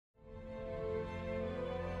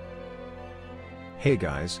Hey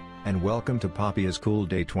guys, and welcome to Poppy is Cool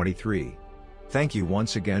Day 23. Thank you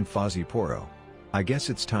once again Fozzie Poro. I guess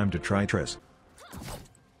it's time to try Triss.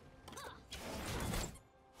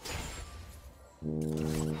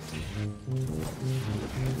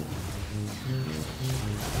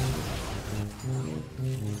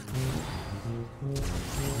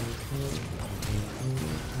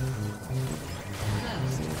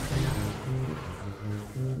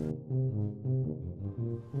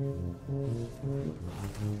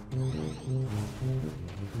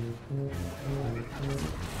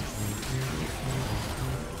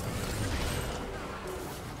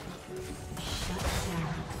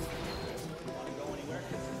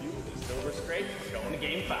 Silver scrape, going to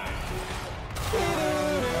game 5.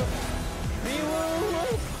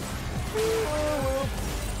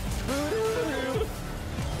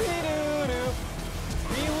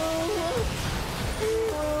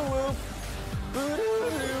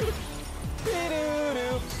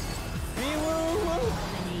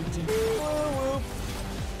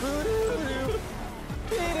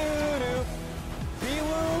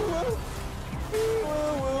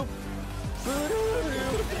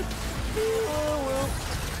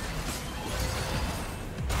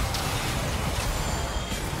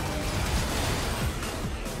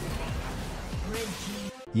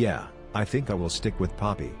 Yeah, I think I will stick with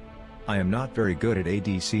Poppy. I am not very good at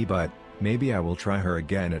ADC, but maybe I will try her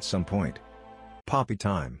again at some point. Poppy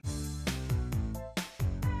time.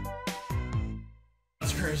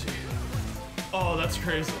 That's crazy. Oh, that's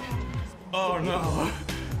crazy. Oh no.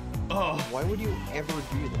 Oh. Why would you ever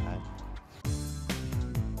do that?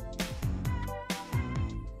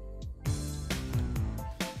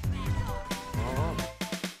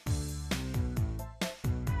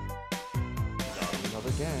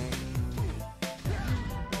 Another gang.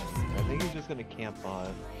 I think he's just gonna camp bot.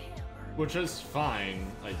 Which is fine,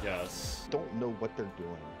 I guess. Don't know what they're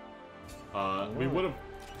doing. We would have.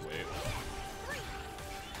 Wait.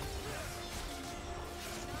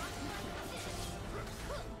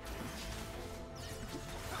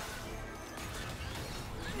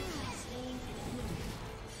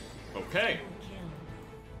 Okay.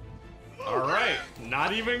 Alright,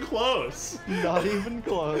 not even close. Not even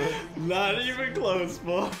close. Not even close,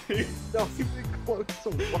 boy. Not even close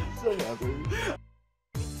whatsoever.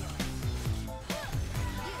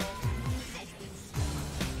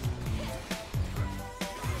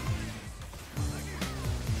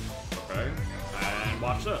 Okay, and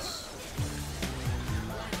watch this.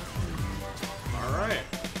 Alright.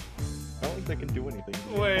 I don't think they can do anything.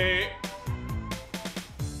 Wait.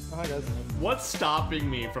 Oh, hi guys. What's stopping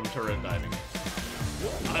me from turret diving?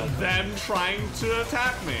 Them trying to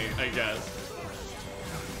attack me, I guess.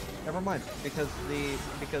 Never mind, because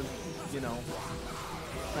you know,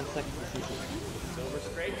 10 seconds to see. Silver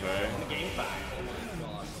scrape, okay. In the game 5.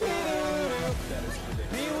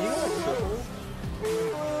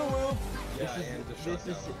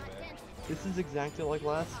 This is exactly like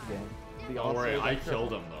last game. Don't worry, I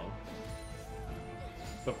killed him though.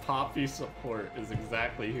 The Poppy support is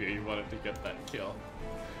exactly who you wanted to get that kill.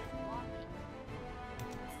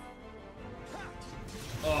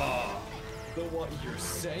 Oh. But what you're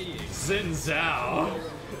saying, Xin Zhao.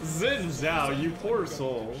 Xin Zhao, you poor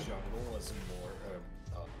soul.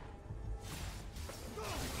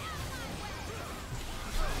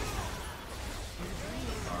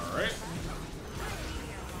 Alright.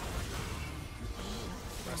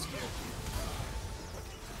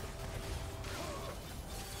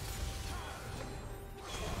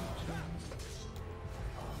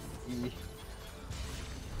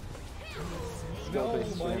 Go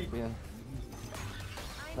base champion.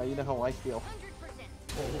 Now you know how I feel.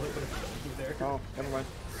 Oh, never mind.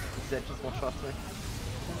 Zed just one shot me.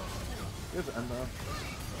 Here's the end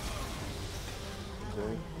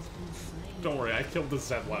though. Don't worry, I killed the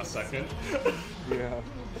Zed last second. Yeah.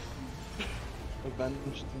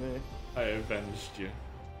 Avenged me. I avenged you.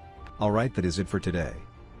 Alright, that is it for today.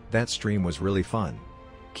 That stream was really fun.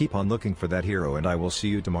 Keep on looking for that hero and I will see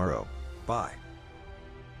you tomorrow. Bye.